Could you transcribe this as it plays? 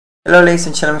Hello ladies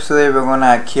and gentlemen, today we're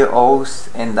gonna kill O's,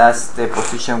 and that's the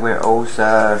position where O's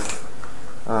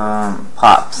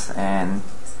pops. And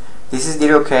this is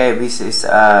the okay. This is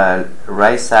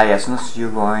right side. As soon as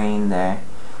you go in there,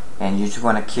 and you're just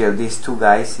gonna kill these two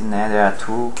guys in there. There are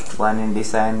two, one in this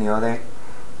side and the other.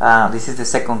 This is the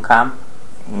second camp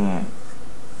in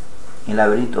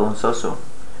Laberinto Unsoso.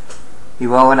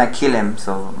 You are gonna kill him,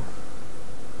 so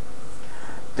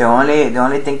the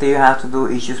only thing that you have to do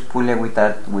is just pull it with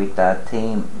that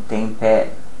tame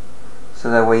pet, so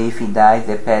that way if he dies,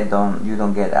 the pet you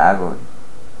don't get aggroed.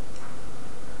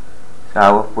 So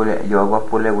I will pull it. You will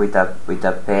pull it with a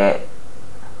pet.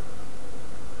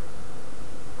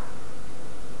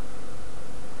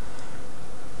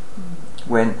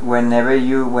 Whenever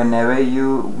you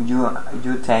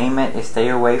tame it, stay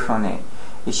away from it.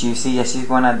 If you see that she's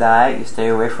gonna die, you stay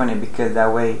away from it, because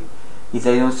that way, if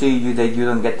they don't see you, that you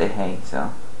don't get the hate.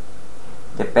 So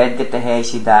the pet get the hate,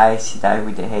 she dies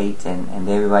with the hate, and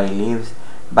everybody leaves.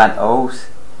 But O's,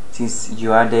 since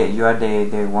you are the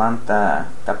one that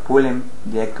pull him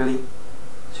directly,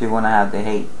 so you wanna have the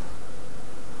hate.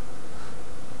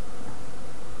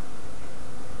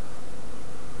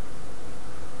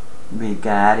 We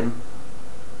got him.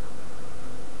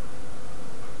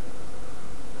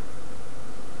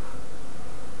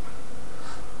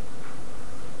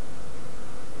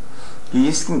 You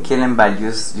just can kill him by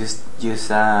just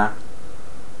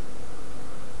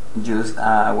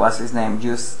what's his name?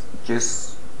 Just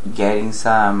getting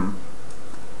some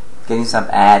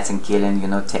ads and killing.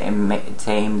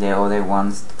 Tame the other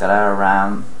ones that are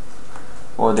around,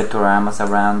 or the Toramas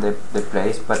around the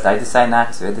place. But I decide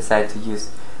not to. I decide to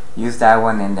use that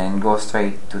one and then go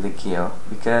straight to the kill,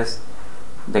 because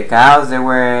the cows, they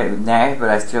were nerfed, but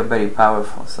are still very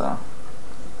powerful. So.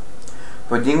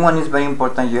 But this one is very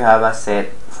important. You have a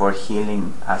set for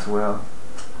healing as well,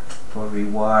 for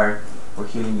reward for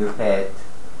healing your pet.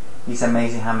 It's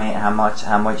amazing how much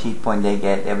hit point they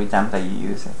get every time that you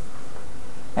use it.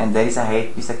 And there is a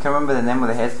hate piece. I can't remember the name of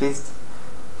the hate piece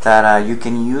that you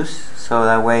can use, so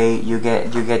that way you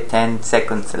get 10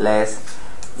 seconds less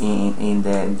in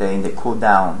the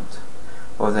cooldown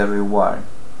of the reward.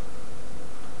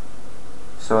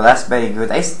 So that's very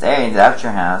good. I stay in the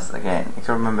auction house again. I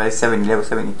can remember it's level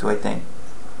 72, I think.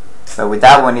 But with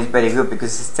that one, it's very good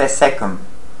because it's 10 seconds.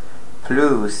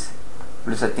 Plus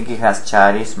I think it has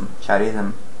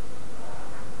charism.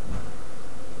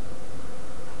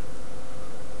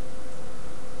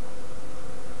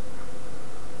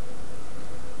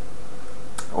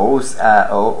 O's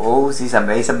is a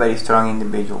very strong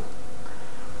individual.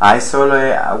 I saw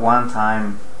it at one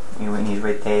time in his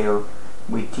retail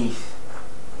with teeth.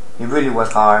 It really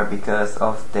was hard because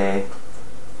of the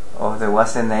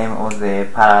what's the name of the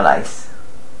paralyze.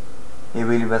 It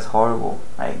really was horrible,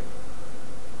 right?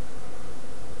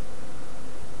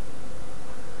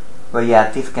 But yeah,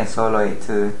 Thief can solo it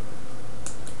too.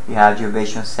 You have your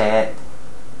evasion set.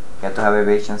 You have to have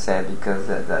evasion set, because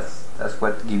that's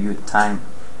what gives you time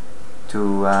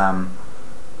to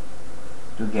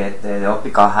get the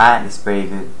optical hat. Is very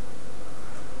good.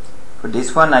 For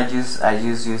this one, I just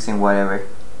using whatever.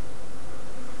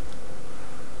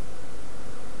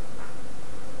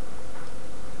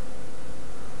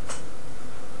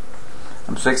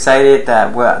 I'm so excited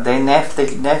that they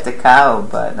nerfed the cow,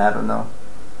 but I don't know.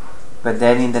 But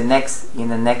then in the next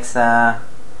update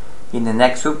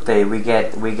we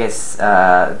get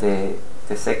the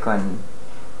second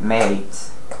mate.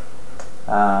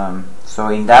 So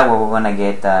in that one we're gonna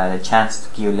get the chance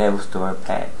to give levels to our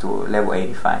pet to level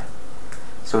 85.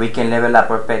 So we can level up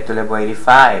our pet to level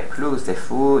 85. Plus the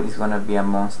food is gonna be a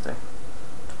monster.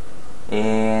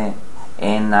 And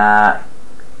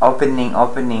opening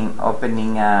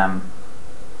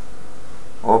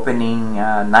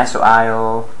nice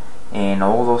aisle and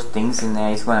all those things in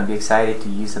there. Is gonna be excited to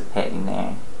use a pet in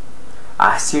there.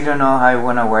 I still don't know how it's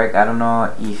gonna work. I don't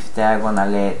know if they're gonna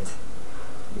let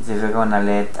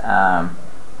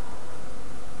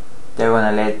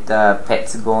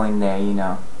pets go in there,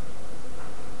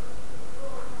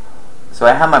 So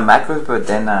I have my macros, but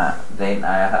then I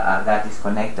got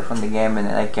disconnected from the game, and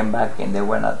then I came back and they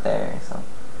were not there. So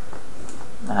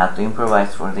I have to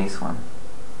improvise for this one.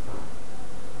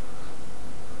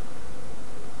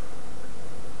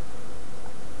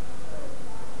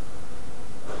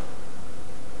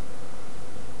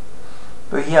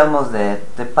 But he almost dead.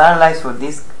 The paralyze for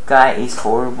this guy is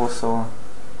horrible, so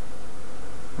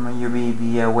you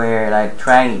be aware. Like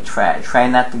try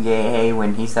not to get hate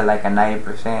when he's at like a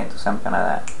 90% or something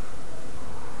like that.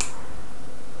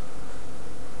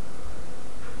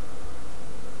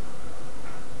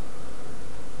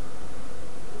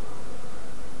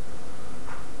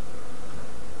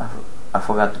 I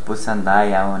forgot to put some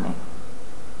dye on it.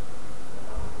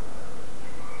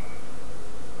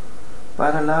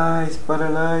 Paralyzed,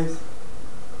 paralyzed.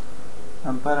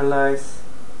 I'm paralyzed.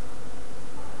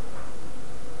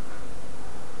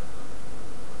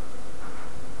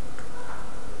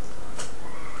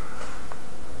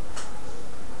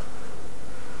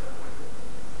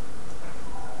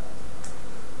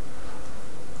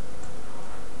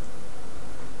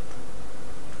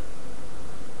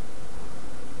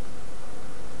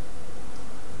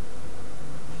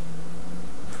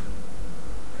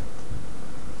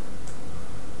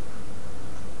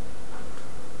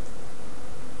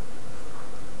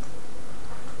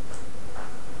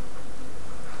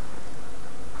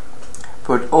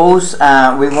 For those,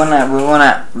 we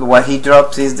wanna. What he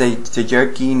drops is the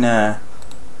jerkin, the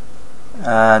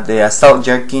assault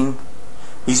jerkin.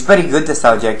 It's pretty good. The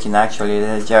assault jerkin actually.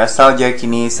 The assault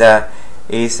jerkin is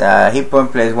hit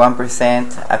point plus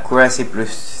 1%, accuracy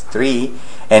plus 3,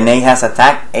 and it has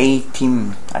attack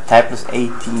 18, attack plus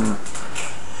 18.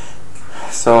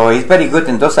 So it's very good,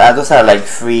 and those are like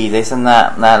free. This is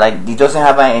not like, it doesn't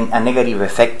have a negative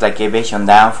effect like evasion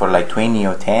down for like 20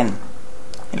 or 10.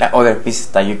 Like other pieces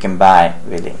that you can buy,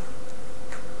 really.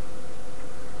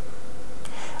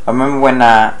 I remember when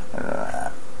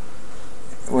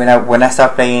I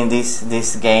started playing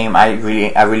this game, I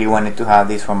really wanted to have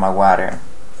this for my water,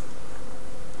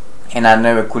 and I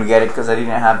never could get it because I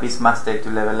didn't have Beastmaster to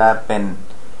level up, and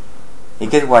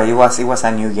it was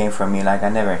a new game for me. Like I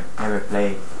never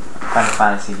played Final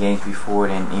Fantasy games before,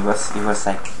 and it was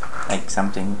like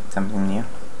something new.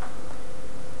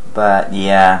 But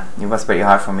yeah, it was pretty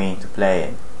hard for me to play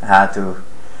it. I had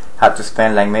to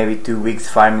spend like maybe 2 weeks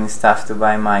farming stuff to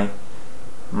buy my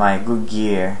good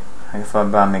gear. I thought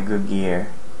about my good gear,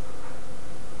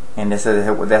 and that's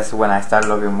when I started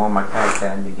loving more my character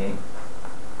in the game.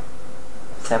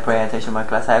 Start paying attention to my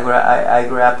class. I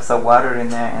grabbed some water in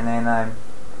there, and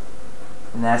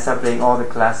then I started playing all the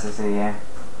classes. Yeah.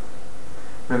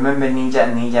 Remember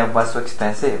ninja was so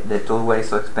expensive. The tools were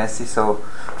so expensive, so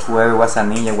whoever was a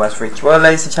ninja was rich. Well,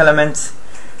 ladies and gentlemen,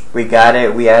 we got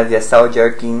it. We had the assault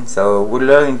jerkin. So good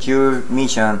luck in your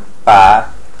mission. Bye.